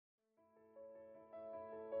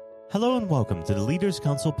Hello and welcome to the Leaders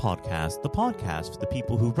Council podcast, the podcast for the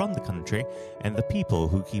people who run the country and the people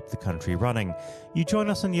who keep the country running. You join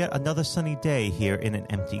us on yet another sunny day here in an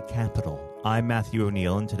empty capital. I'm Matthew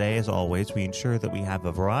O'Neill, and today, as always, we ensure that we have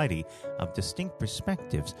a variety of distinct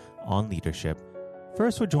perspectives on leadership.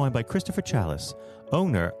 First, we're joined by Christopher Challis,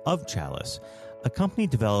 owner of Challis, a company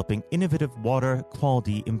developing innovative water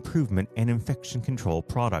quality improvement and infection control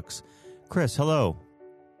products. Chris, hello.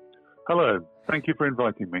 Hello. Thank you for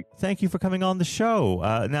inviting me. Thank you for coming on the show.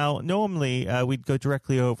 Now, normally we'd go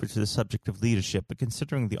directly over to the subject of leadership, but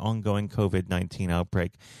considering the ongoing COVID-19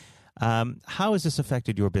 outbreak, how has this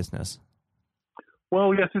affected your business?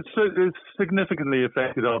 Well, yes, it's significantly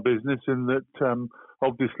affected our business in that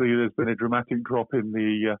obviously there's been a dramatic drop in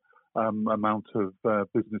the amount of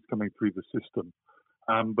business coming through the system.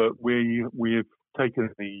 But we have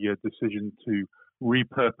taken the decision to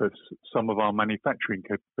repurpose some of our manufacturing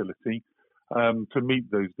capability to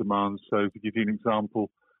meet those demands. So to give you an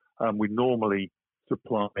example, we normally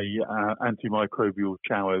supply antimicrobial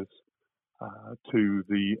showers to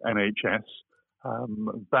the NHS.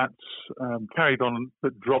 That's carried on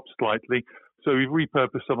but dropped slightly. So we've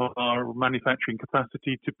repurposed some of our manufacturing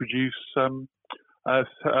capacity to produce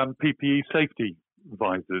PPE safety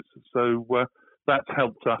visors. So that's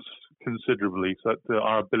helped us considerably, so that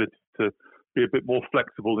our ability to be a bit more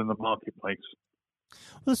flexible in the marketplace.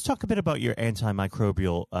 Well, let's talk a bit about your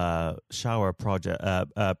antimicrobial shower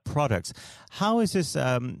products. How is this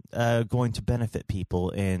going to benefit people,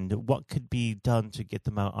 and what could be done to get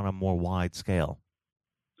them out on a more wide scale?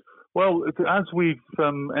 Well, as we've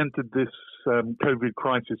entered this COVID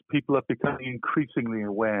crisis, people are becoming increasingly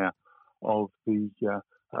aware of the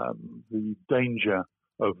danger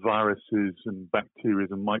of viruses and bacteria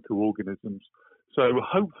and microorganisms. So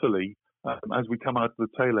hopefully, as we come out of the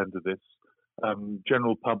tail end of this,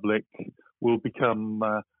 general public will become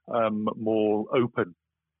more open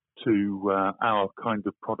to our kind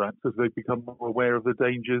of products as they become more aware of the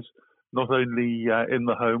dangers, not only in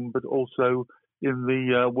the home, but also in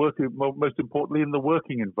the most importantly, in the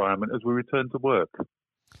working environment as we return to work.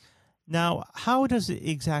 Now, how does it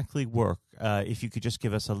exactly work? If you could just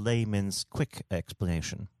give us a layman's quick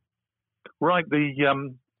explanation. Right.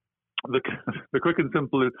 The quick and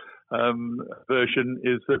simple version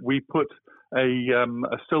is that we put a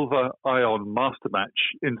silver ion master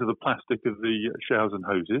match into the plastic of the showers and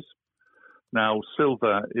hoses. Now,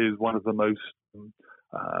 silver is one of the most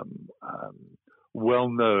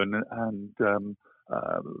well-known and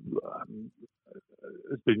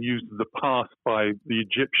has been used in the past by the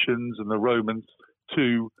Egyptians and the Romans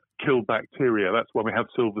to kill bacteria. That's why we have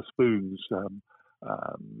silver spoons. The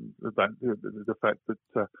fact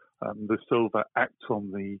that the silver acts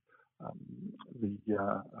on the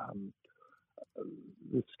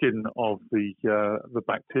skin of the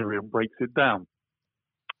bacteria and breaks it down.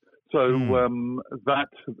 So that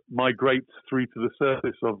migrates through to the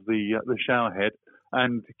surface of the shower head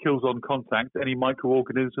and kills on contact any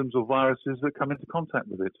microorganisms or viruses that come into contact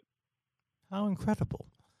with it. How incredible.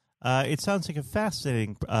 It sounds like a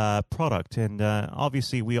fascinating product, and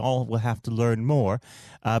obviously we all will have to learn more.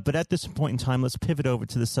 But at this point in time, let's pivot over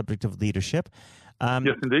to the subject of leadership.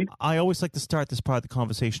 Yes, indeed. I always like to start this part of the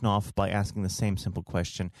conversation off by asking the same simple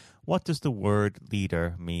question. What does the word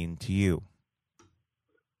leader mean to you?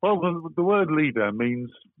 Well, the word leader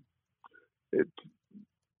means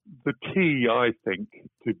the key, I think,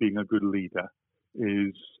 to being a good leader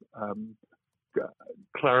is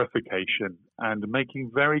clarification and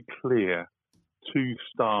making very clear to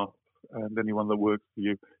staff and anyone that works for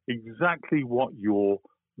you exactly what your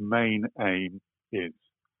main aim is,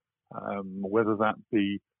 whether that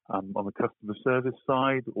be on the customer service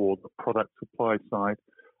side or the product supply side.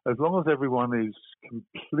 As long as everyone is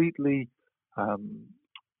completely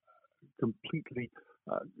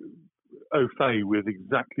au fait with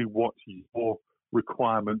exactly what your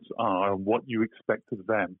requirements are and what you expect of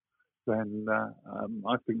them, then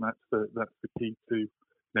I think that's the key to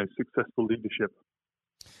successful leadership.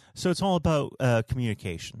 So it's all about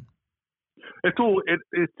communication. It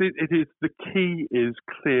is the key is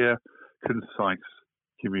clear, concise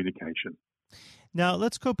communication. Now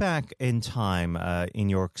let's go back in time in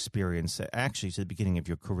your experience, actually to the beginning of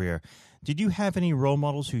your career. Did you have any role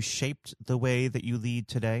models who shaped the way that you lead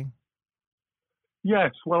today?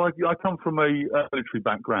 Yes. Well, I come from a military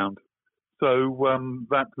background. So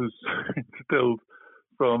that was instilled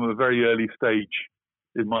from a very early stage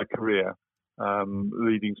in my career,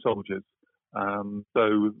 leading soldiers.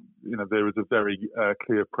 So, there is a very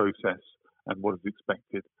clear process and what is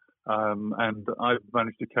expected. And I've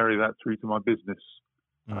managed to carry that through to my business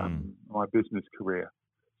career.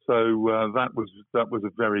 So that was a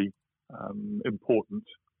very important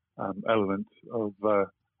element of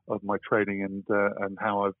my training and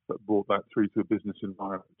how I've brought that through to a business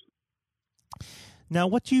environment. Now,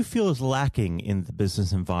 what do you feel is lacking in the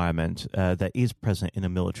business environment that is present in a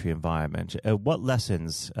military environment? What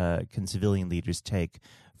lessons can civilian leaders take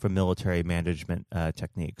from military management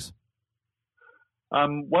techniques?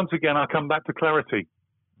 Once again, I come back to clarity,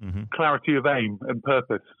 clarity of aim and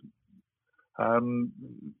purpose.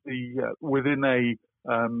 Within a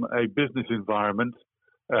business environment,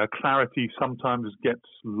 clarity sometimes gets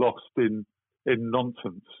lost in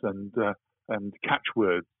nonsense and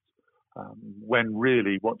catchwords, when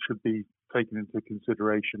really what should be taken into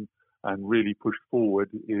consideration and really pushed forward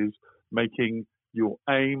is making your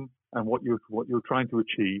aim and what you're trying to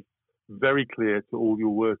achieve very clear to all your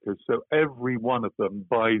workers, so every one of them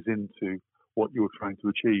buys into what you're trying to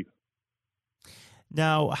achieve.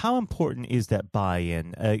 Now, how important is that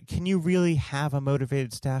buy-in? Can you really have a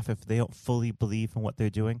motivated staff if they don't fully believe in what they're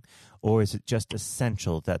doing, or is it just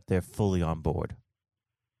essential that they're fully on board?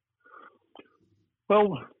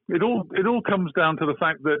 Well, it all comes down to the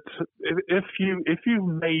fact that if you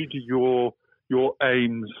made your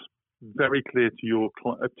aims very clear to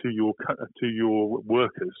your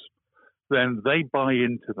workers, then they buy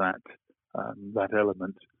into that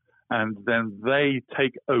element, and then they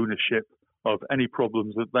take ownership of any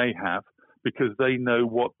problems that they have because they know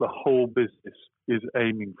what the whole business is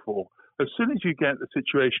aiming for. As soon as you get a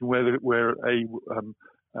situation where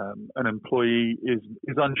an employee is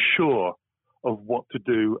unsure of what to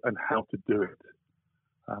do and how to do it,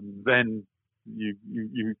 then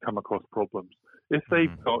you come across problems. If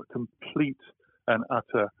they've got complete and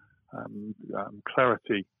utter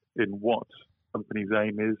clarity in what company's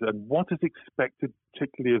aim is and what is expected,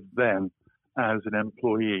 particularly of them as an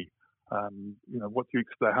employee, what you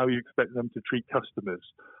expect, how you expect them to treat customers,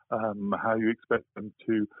 how you expect them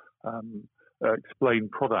to explain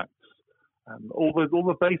products, all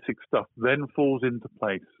the basic stuff then falls into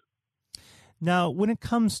place. Now, when it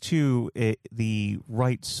comes to the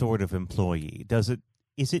right sort of employee,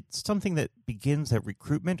 is it something that begins at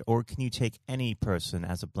recruitment, or can you take any person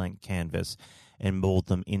as a blank canvas and mold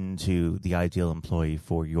them into the ideal employee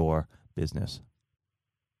for your business?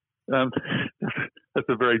 That's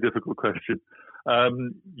a very difficult question.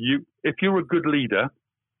 If you're a good leader,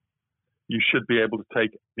 you should be able to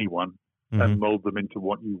take anyone and mold them into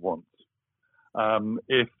what you want.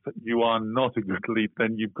 If you are not a good lead,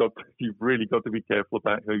 then you've really got to be careful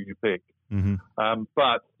about who you pick.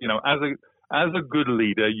 But as a good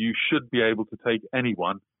leader, you should be able to take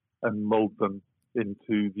anyone and mold them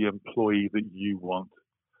into the employee that you want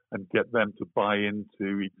and get them to buy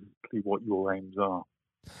into exactly what your aims are.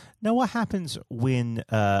 Now, what happens when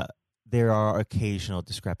there are occasional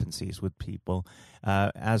discrepancies with people?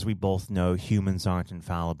 As we both know, humans aren't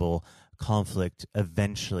infallible. Conflict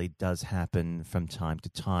eventually does happen from time to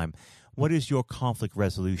time. What is your conflict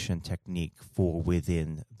resolution technique for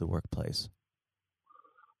within the workplace?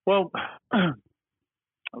 Well,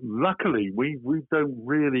 luckily, we don't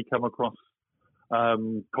really come across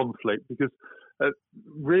conflict because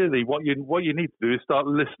really what you need to do is start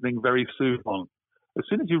listening very soon on. As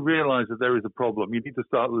soon as you realize that there is a problem, you need to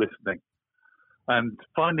start listening and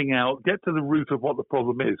get to the root of what the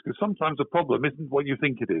problem is, because sometimes the problem isn't what you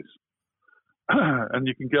think it is. And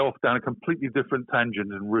you can go off down a completely different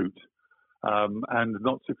tangent and route and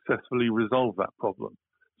not successfully resolve that problem.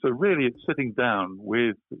 So really it's sitting down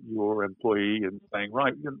with your employee and saying,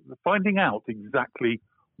 right, finding out exactly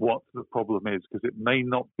what the problem is, because it may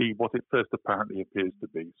not be what it first apparently appears to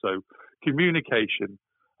be. So communication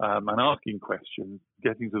and asking questions,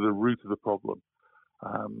 getting to the root of the problem.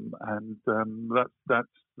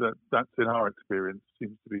 That's in our experience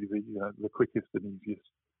seems to be the quickest and easiest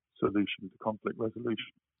solution to conflict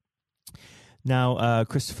resolution. Now,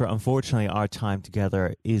 Christopher, unfortunately, our time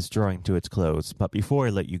together is drawing to its close. But before I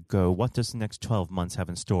let you go, what does the next 12 months have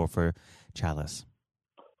in store for Challis?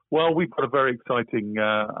 Well, we've got a very exciting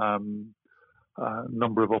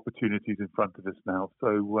number of opportunities in front of us now.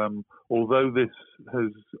 So, although the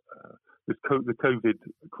COVID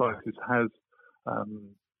crisis has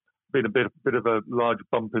been a bit of a large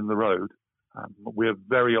bump in the road, we're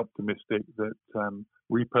very optimistic that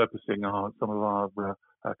repurposing some of our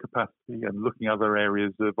capacity and looking at other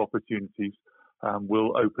areas of opportunities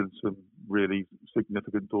will open some really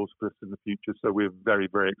significant doors for us in the future. So we're very,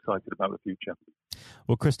 very excited about the future.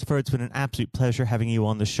 Well, Christopher, it's been an absolute pleasure having you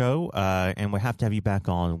on the show, and we'll have to have you back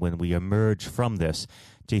on when we emerge from this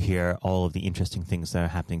to hear all of the interesting things that are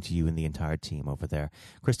happening to you and the entire team over there.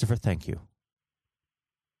 Christopher, thank you.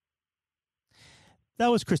 That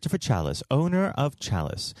was Christopher Challis, owner of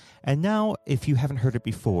Challis. And now, if you haven't heard it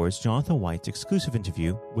before, is Jonathan White's exclusive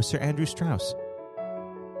interview with Sir Andrew Strauss.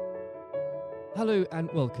 Hello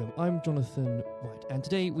and welcome. I'm Jonathan White, and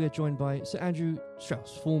today we are joined by Sir Andrew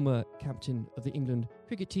Strauss, former captain of the England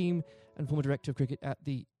cricket team and former director of cricket at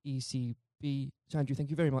the ECB. Sir Andrew, thank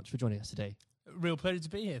you very much for joining us today. Real pleasure to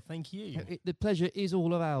be here. Thank you. The pleasure is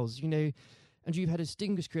all of ours. You know, and you've had a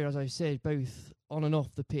distinguished career, as I said, both on and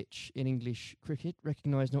off the pitch in English cricket,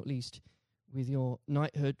 recognised not least with your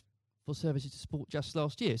knighthood for services to sport just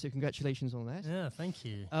last year. So congratulations on that. Yeah, thank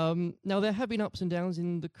you. Now, there have been ups and downs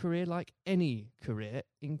in the career, like any career,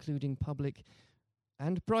 including public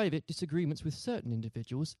and private disagreements with certain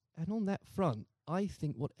individuals. And on that front, I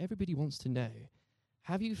think what everybody wants to know,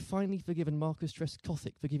 have you finally forgiven Marcus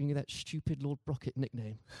Trescothick for giving you that stupid Lord Brocket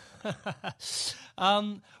nickname?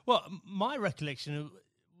 Well, my recollection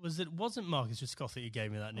was that it wasn't Marcus Trescothick who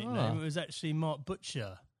gave me that nickname. It was actually Mark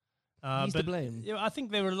Butcher. He's to blame. You know, I think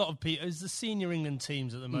there were a lot of people. It was the senior England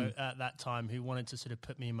teams at at that time who wanted to sort of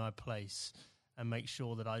put me in my place and make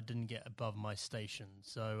sure that I didn't get above my station.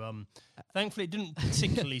 So thankfully it didn't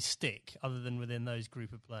particularly stick other than within those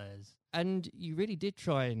group of players. And you really did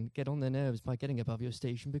try and get on their nerves by getting above your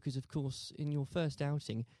station because, of course, in your first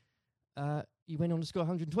outing, you went on to score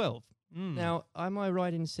 112. Now, am I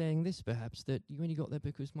right in saying this, perhaps, that you only got there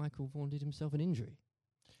because Michael Vaughan did himself an injury?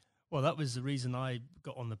 Well, that was the reason I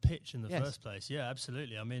got on the pitch in the first place. Yeah,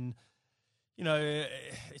 absolutely. I mean, you know,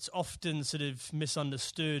 it's often sort of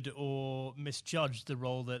misunderstood or misjudged the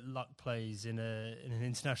role that luck plays in an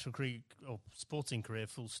international cricket or sporting career,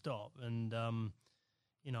 full stop. And,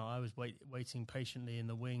 you know, I was waiting patiently in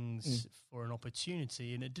the wings for an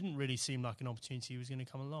opportunity, and it didn't really seem like an opportunity was going to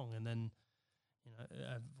come along. And then, you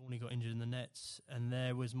know, I've only got injured in the nets, and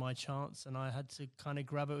there was my chance, and I had to kind of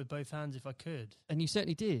grab it with both hands if I could. And you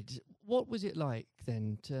certainly did. What was it like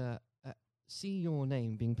then to see your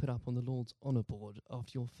name being put up on the Lord's Honour Board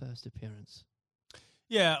after your first appearance?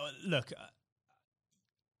 Yeah, look,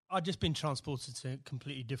 I'd just been transported to a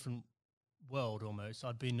completely different world almost.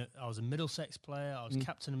 I was a Middlesex player, I was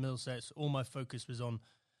captain of Middlesex, all my focus was on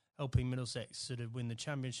helping Middlesex sort of win the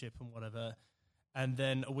championship and whatever. And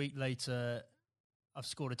then a week later, I've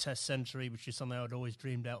scored a test century, which is something I'd always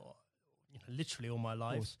dreamed out, you know, literally all my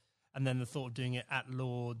life. And then the thought of doing it at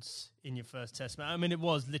Lord's in your first test match, I mean, it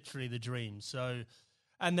was literally the dream. So,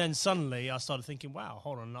 and then suddenly I started thinking, wow,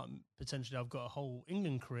 hold on, potentially I've got a whole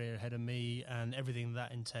England career ahead of me and everything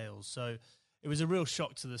that entails. So it was a real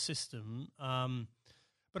shock to the system.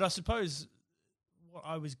 But I suppose what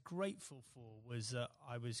I was grateful for was that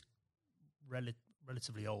I was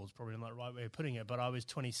relatively old, is probably not the right way of putting it, but I was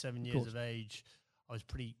 27 years of age. I was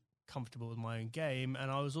pretty comfortable with my own game. And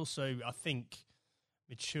I was also, I think,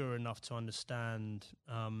 mature enough to understand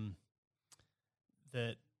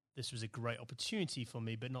that this was a great opportunity for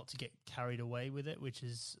me, but not to get carried away with it, which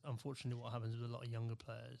is unfortunately what happens with a lot of younger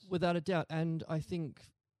players. Without a doubt. And I think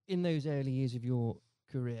in those early years of your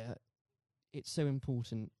career, it's so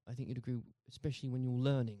important, I think you'd agree, especially when you're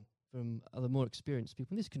learning from other more experienced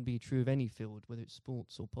people, and this can be true of any field, whether it's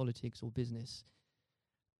sports or politics or business,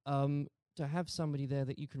 to have somebody there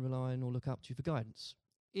that you can rely on or look up to for guidance.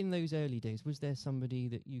 In those early days, was there somebody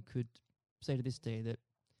that you could say to this day that,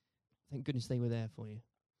 thank goodness they were there for you?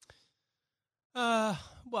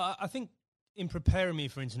 Well, I think in preparing me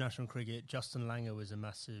for international cricket, Justin Langer was a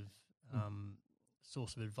massive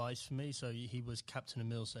source of advice for me. So he was captain of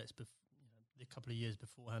Middlesex a couple of years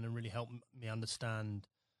beforehand and really helped me understand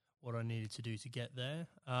what I needed to do to get there.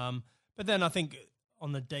 But then I think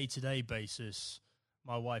on the day-to-day basis,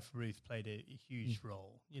 my wife Ruth played a huge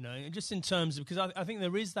role, you know, just in terms of, because I think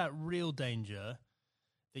there is that real danger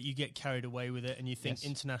that you get carried away with it and you think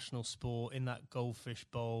international sport in that goldfish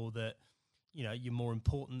bowl that, you know, you're more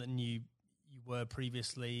important than you were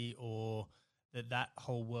previously, or that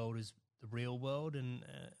whole world is the real world. And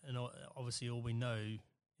obviously all we know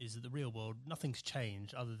is that the real world, nothing's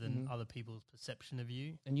changed other than other people's perception of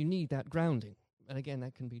you. And you need that grounding. And again,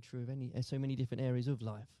 that can be true of so many different areas of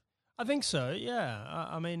life. I think so, yeah.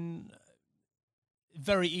 I mean,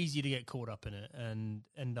 very easy to get caught up in it and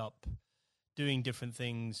end up doing different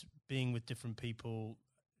things, being with different people,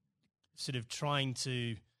 sort of trying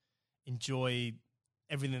to enjoy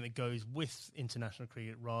everything that goes with international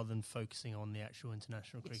cricket rather than focusing on the actual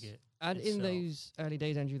international cricket. And itself. In those early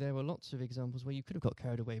days, Andrew, there were lots of examples where you could have got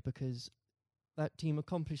carried away because that team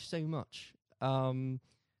accomplished so much. I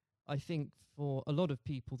think for a lot of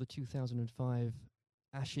people, the 2005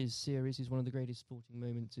 Ashes series is one of the greatest sporting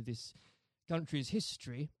moments of this country's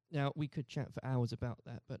history. Now, we could chat for hours about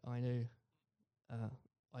that, but I know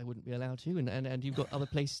I wouldn't be allowed to, and you've got other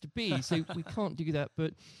places to be, so we can't do that.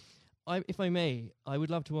 But if I may, I would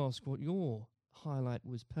love to ask what your highlight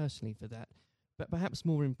was personally for that, but perhaps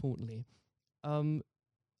more importantly,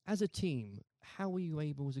 as a team, how were you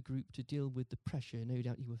able as a group to deal with the pressure no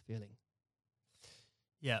doubt you were feeling?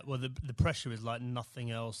 Yeah, well, the pressure is like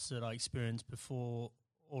nothing else that I experienced before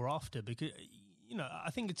or after, because,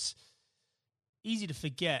 I think it's easy to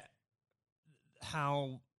forget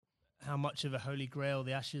how much of a holy grail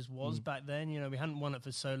the Ashes was back then. We hadn't won it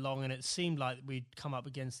for so long, and it seemed like we'd come up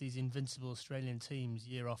against these invincible Australian teams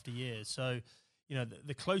year after year. So,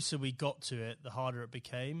 the closer we got to it, the harder it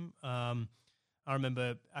became. I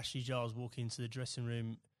remember Ashley Giles walking into the dressing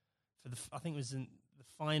room for I think it was in the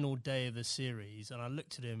final day of the series, and I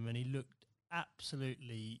looked at him, and he looked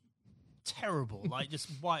absolutely terrible, like just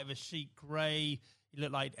white of a sheet, grey. He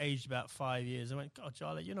looked like aged about 5 years. I went, God,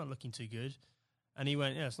 Charlie, you're not looking too good. And he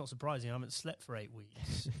went, yeah, it's not surprising. I haven't slept for 8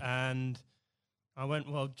 weeks. And I went,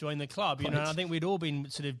 well, join the club. And I think we'd all been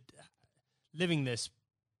sort of living this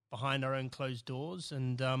behind our own closed doors.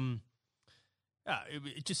 And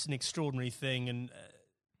it's just an extraordinary thing. And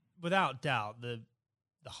without doubt, the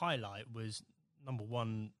highlight was, number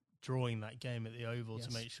one, drawing that game at the Oval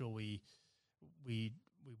to make sure we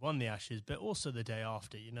won the Ashes, but also the day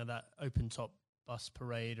after, that open-top bus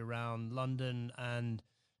parade around London, and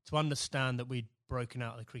to understand that we'd broken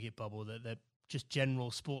out of the cricket bubble, that they're just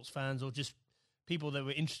general sports fans or just people that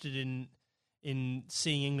were interested in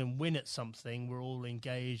seeing England win at something were all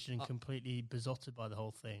engaged and completely besotted by the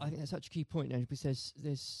whole thing. I think that's such a key point now, because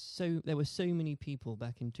there were so many people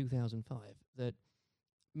back in 2005 that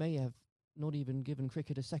may have not even given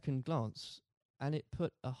cricket a second glance, and it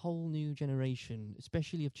put a whole new generation,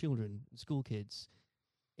 especially of children, school kids,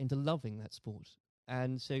 into loving that sport.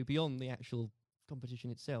 And so beyond the actual competition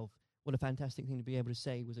itself, what a fantastic thing to be able to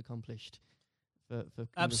say was accomplished for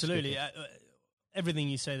absolutely. Everything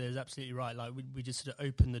you say there is absolutely right. Like we just sort of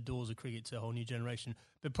opened the doors of cricket to a whole new generation.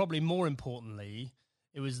 But probably more importantly,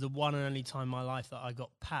 it was the one and only time in my life that I got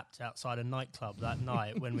papped outside a nightclub that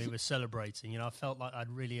night when we were celebrating. I felt like I'd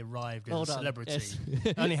really arrived as a celebrity. Yes.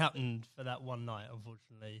 It only happened for that one night,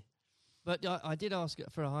 unfortunately. But I did ask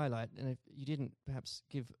for a highlight, and if you didn't perhaps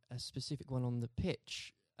give a specific one on the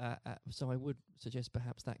pitch, so I would suggest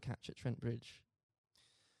perhaps that catch at Trent Bridge.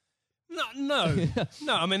 No.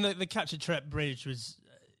 I mean, the catch at Trent Bridge was,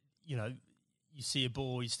 you see a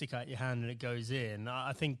ball, you stick out your hand and it goes in.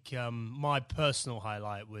 I think my personal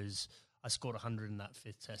highlight was I scored 100 in that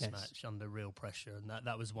fifth Test match under real pressure, and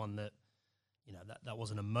that was one that, that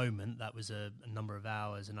wasn't a moment, that was a number of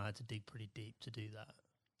hours, and I had to dig pretty deep to do that.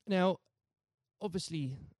 Now,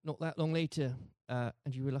 obviously, not that long later, and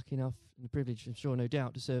you were lucky enough and privileged, I'm sure, no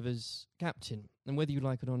doubt, to serve as captain. And whether you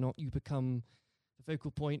like it or not, you become the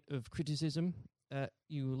focal point of criticism.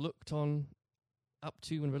 You were looked on, up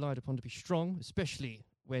to, and relied upon to be strong, especially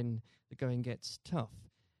when the going gets tough.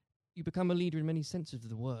 You become a leader in many senses of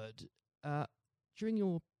the word. During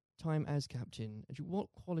your time as captain, what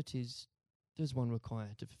qualities does one require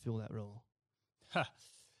to fulfill that role?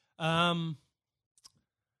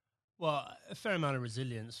 Well, a fair amount of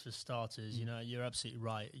resilience for starters. You're absolutely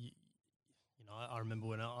right. I remember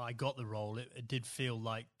when I got the role, it did feel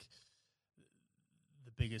like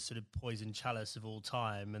the biggest sort of poison chalice of all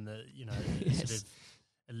time, and sort of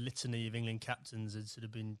a litany of England captains had sort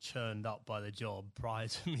of been churned up by the job prior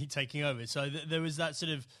to me taking over. So there was that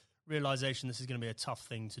sort of realization this is going to be a tough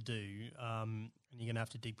thing to do, and you're going to have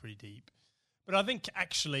to dig pretty deep. But I think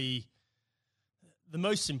actually the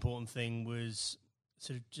most important thing was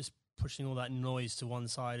sort of just pushing all that noise to one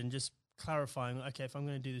side and just clarifying, okay, if I'm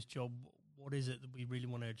going to do this job, what is it that we really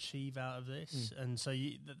want to achieve out of this? And so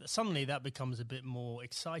suddenly that becomes a bit more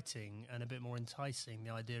exciting and a bit more enticing, the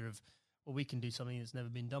idea of, well, we can do something that's never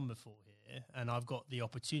been done before here, and I've got the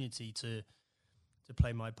opportunity to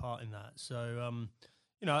play my part in that. So,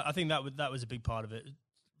 I think that was a big part of it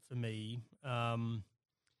for me. I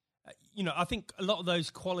think a lot of those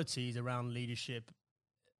qualities around leadership,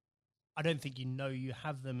 I don't think you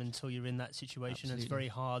have them until you're in that situation. Absolutely. It's very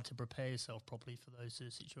hard to prepare yourself properly for those sort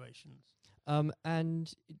of situations.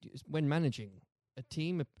 And when managing a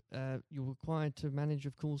team, you're required to manage,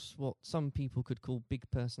 of course, what some people could call big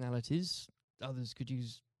personalities. Others could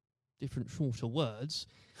use different, shorter words.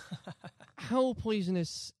 How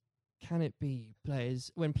poisonous can it be,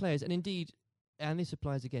 when players, and indeed, and this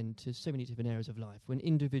applies again to so many different areas of life, when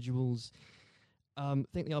individuals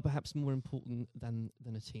think they are perhaps more important than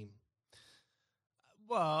a team?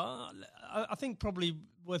 Well, I think probably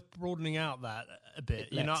worth broadening out that a bit.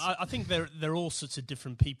 I think there are all sorts of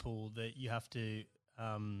different people that you have to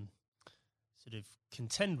sort of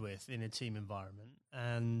contend with in a team environment.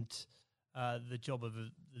 And the job of the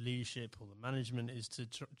leadership or the management is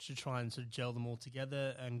to try and sort of gel them all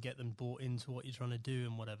together and get them bought into what you're trying to do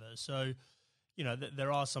and whatever. So,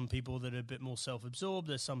 there are some people that are a bit more self-absorbed.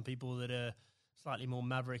 There's some people that are slightly more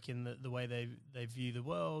maverick in the way they view the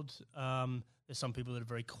world. There's some people that are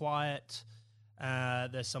very quiet.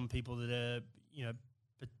 There's some people that are,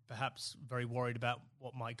 perhaps very worried about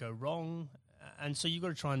what might go wrong. And so you've got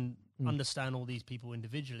to try and understand all these people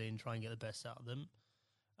individually and try and get the best out of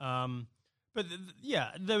them. But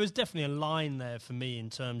there was definitely a line there for me in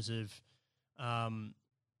terms of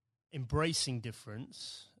embracing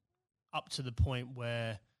difference up to the point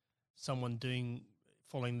where someone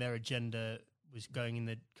following their agenda was going in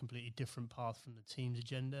a completely different path from the team's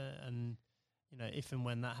agenda. And, if and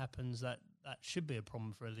when that happens, that should be a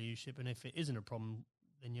problem for a leadership. And if it isn't a problem,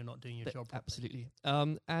 then you're not doing your job properly.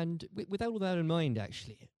 Absolutely. And with all that in mind,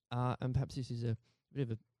 actually, and perhaps this is a bit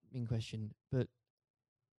of a mean question, but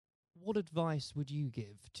what advice would you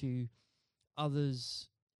give to others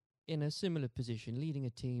in a similar position, leading a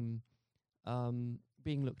team,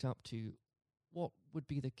 being looked up to? What would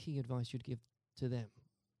be the key advice you'd give to them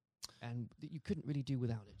and that you couldn't really do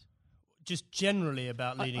without it? Just generally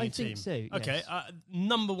about leading a team? I think so, yes. Okay,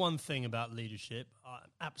 number one thing about leadership, I'm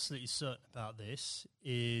absolutely certain about this,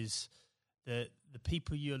 is that the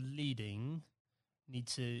people you're leading need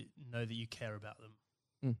to know that you care about them.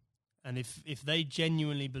 And if they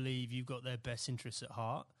genuinely believe you've got their best interests at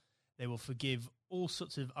heart, they will forgive all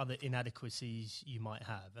sorts of other inadequacies you might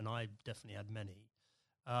have. And I definitely had many.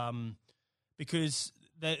 Because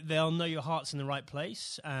they'll know your heart's in the right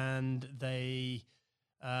place, and they'll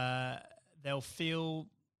feel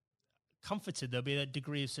comforted. There'll be a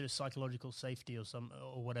degree of sort of psychological safety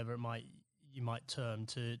or whatever you might term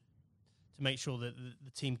to make sure that the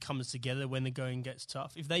team comes together when the going gets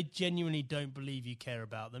tough. If they genuinely don't believe you care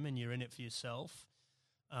about them and you're in it for yourself,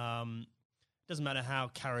 doesn't matter how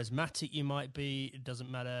charismatic you might be. It doesn't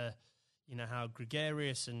matter, how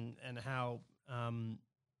gregarious and how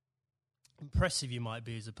impressive you might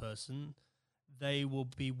be as a person. They will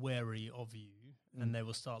be wary of you, and they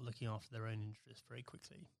will start looking after their own interests very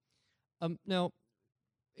quickly. Now,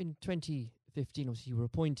 in 2015, obviously, you were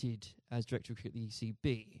appointed as Director of Cricket at the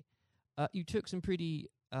ECB. You took some pretty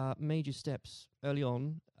major steps early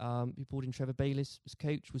on. You brought in Trevor Bayliss as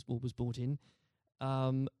coach, was brought in.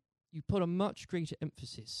 You put a much greater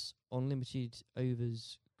emphasis on limited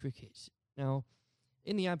overs cricket. Now,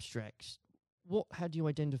 in the abstract, what had you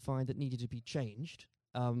identified that needed to be changed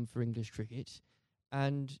for English cricket?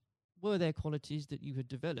 And were there qualities that you had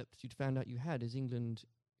developed, you'd found out you had as England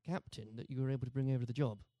captain, that you were able to bring over the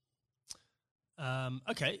job?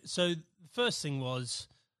 Okay, so the first thing was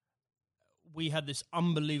we had this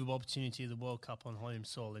unbelievable opportunity of the World Cup on home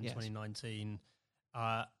soil in 2019.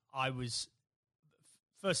 I was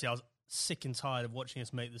sick and tired of watching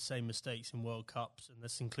us make the same mistakes in World Cups, and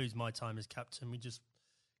this includes my time as captain. We just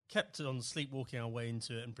kept it on sleepwalking our way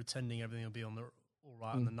into it and pretending everything would be all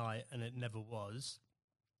right on the night, and it never was.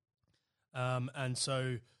 And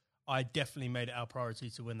so I definitely made it our priority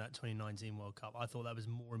to win that 2019 World Cup. I thought that was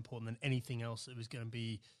more important than anything else that was going to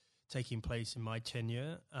be taking place in my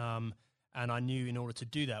tenure. And I knew in order to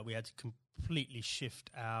do that, we had to completely shift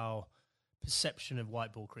our perception of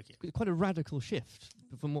white ball cricket. Quite a radical shift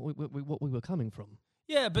from what we were coming from.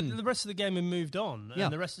 Yeah, but the rest of the game had moved on.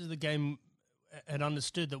 And the rest of the game had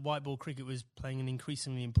understood that white ball cricket was playing an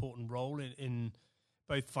increasingly important role in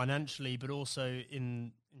both financially, but also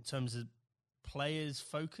in terms of players'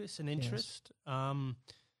 focus and interest. Yes.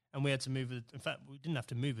 And we had to move. In fact, we didn't have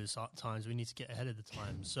to move at times. We need to get ahead of the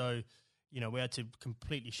time. So, we had to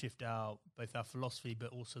completely shift both our philosophy,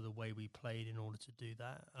 but also the way we played in order to do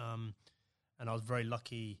that. And I was very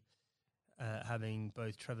lucky having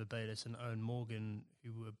both Trevor Bayliss and Owen Morgan,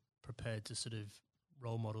 who were prepared to sort of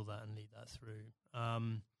role model that and lead that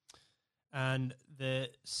through. And the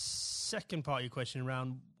second part of your question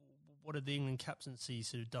around what had the England captaincy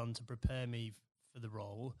sort of done to prepare me for the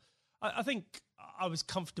role, I think I was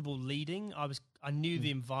comfortable leading. I knew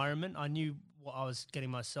the environment. I knew what I was getting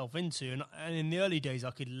myself into. And in the early days,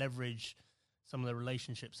 I could leverage some of the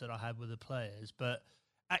relationships that I had with the players. But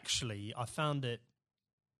actually, I found it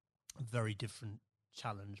a very different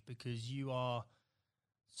challenge because you are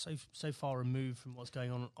so far removed from what's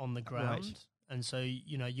going on the ground. Right. And so,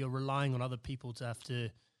 you're relying on other people to have to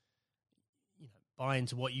buy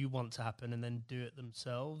into what you want to happen and then do it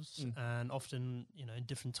themselves. And often, in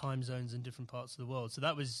different time zones in different parts of the world. So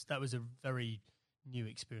that was a very new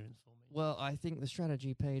experience for me. Well, I think the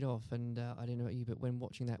strategy paid off, and I don't know about you, but when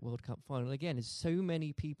watching that World Cup final, again, as so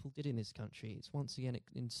many people did in this country, it's once again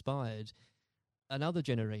inspired another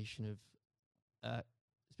generation of,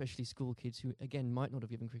 especially school kids who, again, might not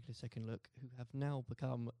have given cricket a second look, who have now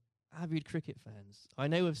become avid cricket fans. I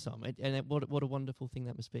know of some, and what a wonderful thing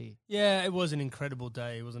that must be. Yeah, it was an incredible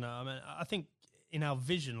day, wasn't it? I mean, I think in our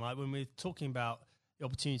vision, like when we're talking about the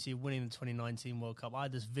opportunity of winning the 2019 World Cup, I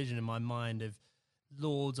had this vision in my mind of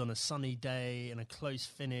Lords on a sunny day and a close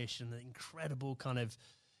finish and the incredible kind of,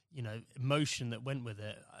 emotion that went with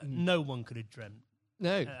it. No one could have dreamt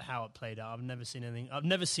how it played out. I've never seen anything. I've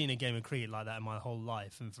never seen a game of cricket like that in my whole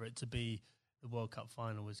life, and for it to be the World Cup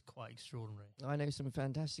final was quite extraordinary. I know some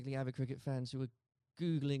fantastically avid cricket fans who were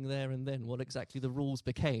Googling there and then what exactly the rules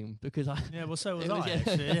became, because so was I,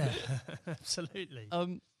 actually, yeah. Absolutely.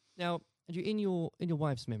 Now, Andrew, in your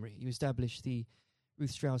wife's memory, you established the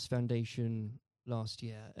Ruth Strauss Foundation last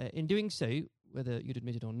year. In doing so, whether you'd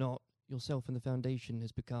admit it or not, yourself and the foundation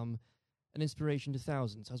has become an inspiration to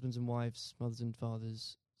thousands, husbands and wives, mothers and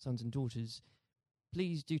fathers, sons and daughters.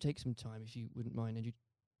 Please do take some time, if you wouldn't mind, Andrew,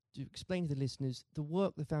 to explain to the listeners the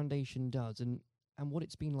work the foundation does and what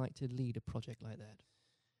it's been like to lead a project like that.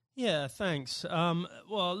 Yeah, thanks.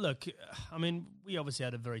 Well, look, I mean, we obviously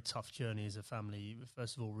had a very tough journey as a family.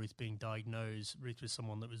 First of all, Ruth being diagnosed. Ruth was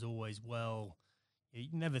someone that was always well.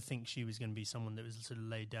 You'd never think she was going to be someone that was sort of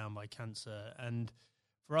laid down by cancer. And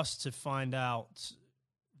for us to find out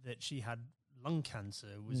that she had lung cancer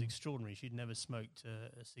was extraordinary. She'd never smoked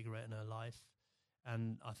a cigarette in her life.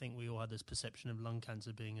 And I think we all had this perception of lung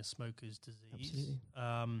cancer being a smoker's disease.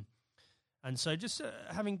 Absolutely. And so just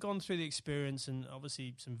having gone through the experience and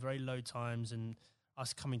obviously some very low times and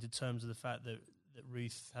us coming to terms with the fact that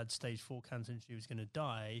Ruth had stage 4 cancer and she was going to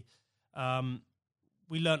die,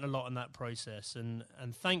 we learnt a lot in that process. And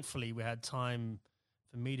thankfully we had time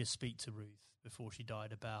for me to speak to Ruth before she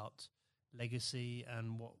died about legacy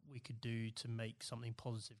and what we could do to make something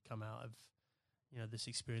positive come out of this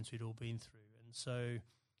experience we'd all been through. And so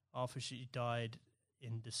after she died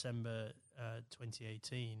in December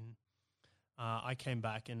 2018, I came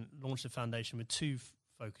back and launched a foundation with two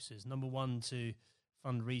focuses. Number one, to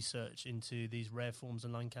fund research into these rare forms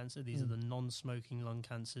of lung cancer. These are the non-smoking lung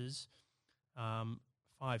cancers. 5,000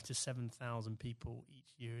 to 7,000 people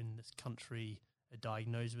each year in this country are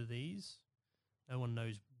diagnosed with these. No one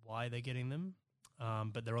knows why they're getting them,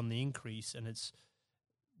 but they're on the increase, and it's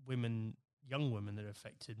young women that are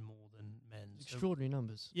affected more than men. Extraordinary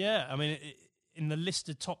numbers. Yeah, I mean, in the list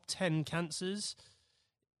of top 10 cancers,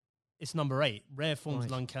 it's number 8. Rare forms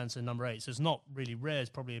of lung cancer, number 8. So it's not really rare. It's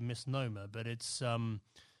probably a misnomer, but it's,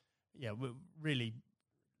 we're really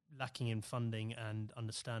lacking in funding and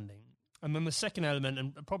understanding. And then the second element,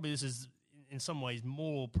 and probably this is in some ways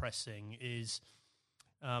more pressing, is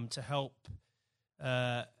to help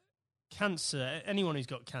cancer, anyone who's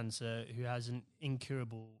got cancer who has an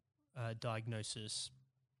incurable diagnosis,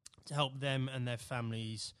 to help them and their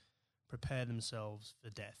families prepare themselves for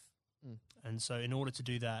death. And so in order to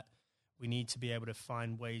do that, we need to be able to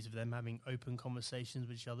find ways of them having open conversations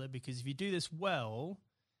with each other, because if you do this well,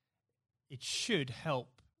 it should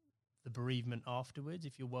help the bereavement afterwards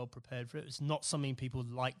if you're well prepared for it. It's not something people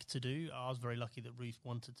like to do. I was very lucky that Ruth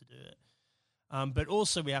wanted to do it. But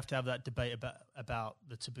also we have to have that debate about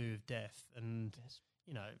the taboo of death and,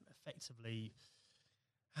 effectively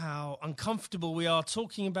how uncomfortable we are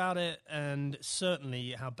talking about it, and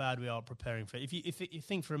certainly how bad we are preparing for it. If you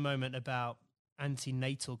think for a moment about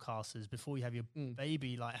antenatal classes before you have your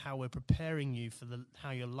baby, like how we're preparing you for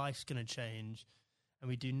how your life's going to change, and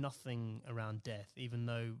we do nothing around death, even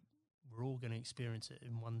though we're all going to experience it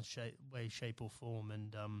in one way, shape or form.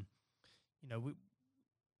 And,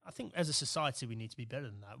 I think as a society we need to be better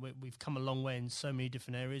than that. We've come a long way in so many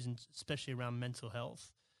different areas, and especially around mental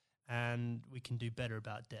health, and we can do better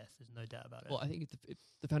about death. There's no doubt about it. Well, I think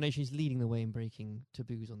the foundation is leading the way in breaking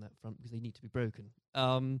taboos on that front, because they need to be broken.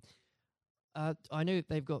 I know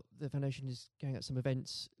the foundation is going out some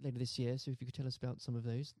events later this year, so if you could tell us about some of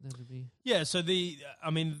those, that would be... Yeah, so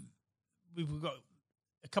we've got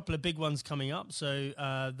a couple of big ones coming up. So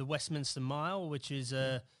the Westminster Mile, which is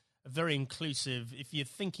a very inclusive, if you're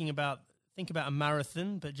think about a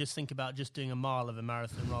marathon, but just think about just doing a mile of a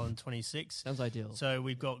marathon rather than 26. Sounds ideal. So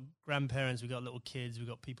we've got grandparents, we've got little kids, we've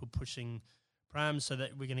got people pushing prams, so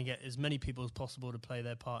that we're going to get as many people as possible to play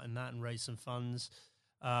their part in that and raise some funds.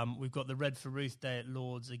 We've got the Red for Ruth Day at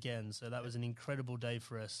Lords again, so that was an incredible day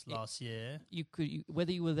for us last year.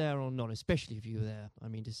 Whether you were there or not, especially if you were there, I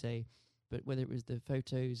mean to say, but whether it was the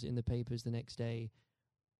photos in the papers the next day,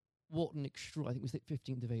 what an I think it was the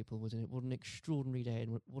 15th of April, wasn't it? What an extraordinary day,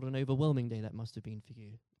 and what an overwhelming day that must have been for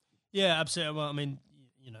you. Yeah, absolutely. Well, I mean,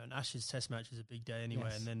 an Ashes Test match is a big day anyway,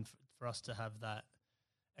 yes. And then for us to have that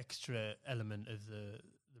extra element of the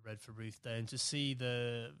Redford Ruth Day, and to see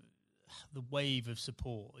the wave of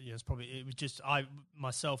support.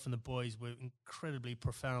 Myself and the boys were incredibly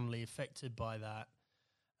profoundly affected by that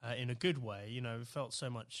in a good way. We felt so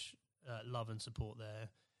much love and support there.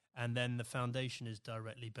 And then the foundation is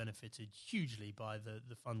directly benefited hugely by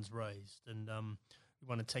the funds raised. And we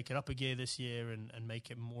want to take it up a gear this year and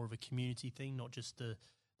make it more of a community thing, not just the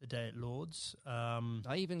day at Lord's.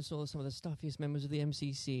 I even saw some of the stuffiest members of the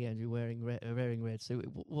MCC, Andrew, wearing red. So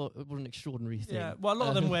what an extraordinary thing. Yeah, well, a lot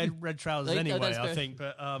of them wear red trousers anyway, I think.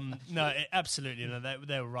 But absolutely.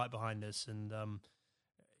 They were right behind us. And,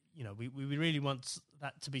 we really want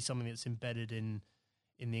that to be something that's embedded in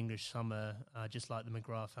the English summer, just like the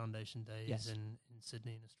McGrath Foundation Day is in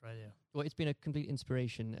Sydney in Australia. Well, it's been a complete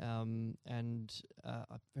inspiration, and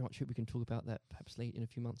I very much hope we can talk about that perhaps late in a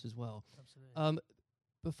few months as well. Absolutely.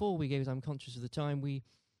 Before we go, as I'm conscious of the time,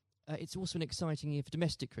 it's also an exciting year for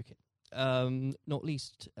domestic cricket, not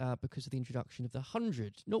least because of the introduction of the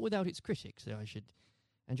 100, not without its critics,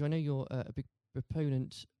 Andrew, I know you're a big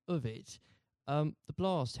proponent of it. The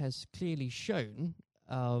Blast has clearly shown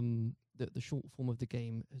that the short form of the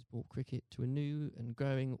game has brought cricket to a new and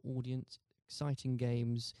growing audience, exciting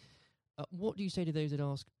games. What do you say to those that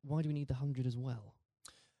ask, why do we need the 100 as well?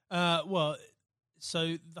 So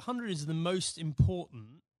the 100 is the most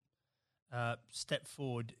important step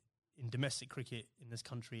forward in domestic cricket in this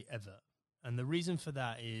country ever. And the reason for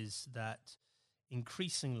that is that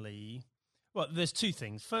increasingly, there's two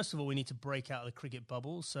things. First of all, we need to break out of the cricket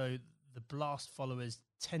bubble. So the Blast followers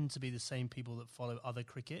tend to be the same people that follow other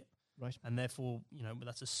cricket. Right. And therefore,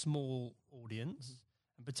 that's a small audience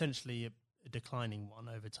and potentially a declining one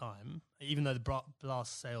over time, even though the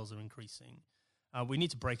Blast sales are increasing. We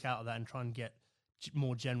need to break out of that and try and get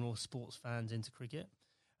more general sports fans into cricket.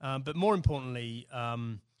 But more importantly,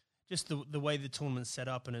 just the way the tournament's set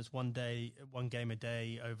up, and it's one game a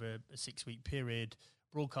day over a 6-week period,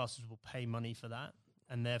 broadcasters will pay money for that.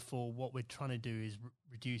 And therefore, what we're trying to do is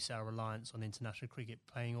reduce our reliance on international cricket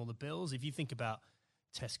paying all the bills. If you think about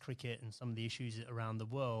Test cricket and some of the issues around the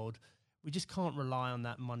world, we just can't rely on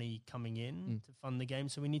that money coming in to fund the game.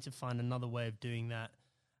 So we need to find another way of doing that.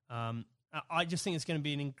 I just think it's going to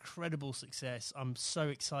be an incredible success. I'm so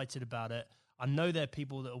excited about it. I know there are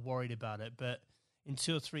people that are worried about it, but in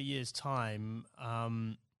 2 or 3 years' time,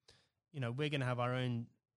 we're going to have our own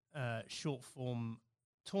short form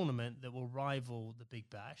tournament that will rival the Big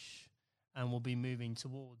Bash, and we'll be moving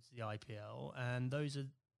towards the IPL. And those are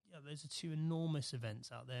two enormous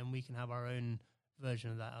events out there, and we can have our own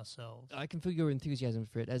version of that ourselves. I can feel your enthusiasm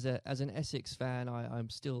for it. As an Essex fan,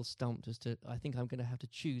 I'm still stumped as to, I think I'm going to have to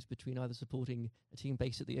choose between either supporting a team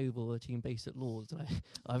based at the Oval or a team based at Lord's. And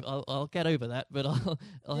I'll get over that, but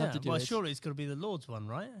I'll have to do it. Well, surely it's got to be the Lord's one,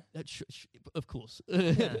 right? Of course.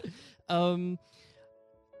 Yeah.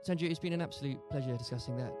 Sanju, it's been an absolute pleasure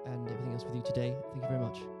discussing that and everything else with you today. Thank you very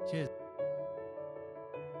much. Cheers.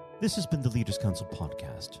 This has been the Leaders Council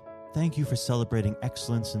podcast. Thank you for celebrating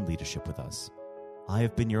excellence in leadership with us. I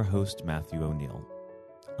have been your host, Matthew O'Neill.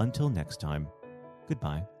 Until next time,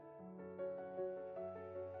 goodbye.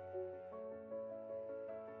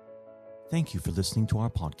 Thank you for listening to our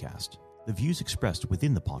podcast. The views expressed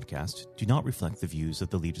within the podcast do not reflect the views of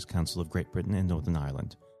the Leaders Council of Great Britain and Northern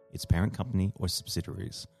Ireland, its parent company or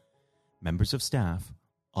subsidiaries, members of staff,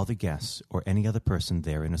 other guests, or any other person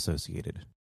therein associated.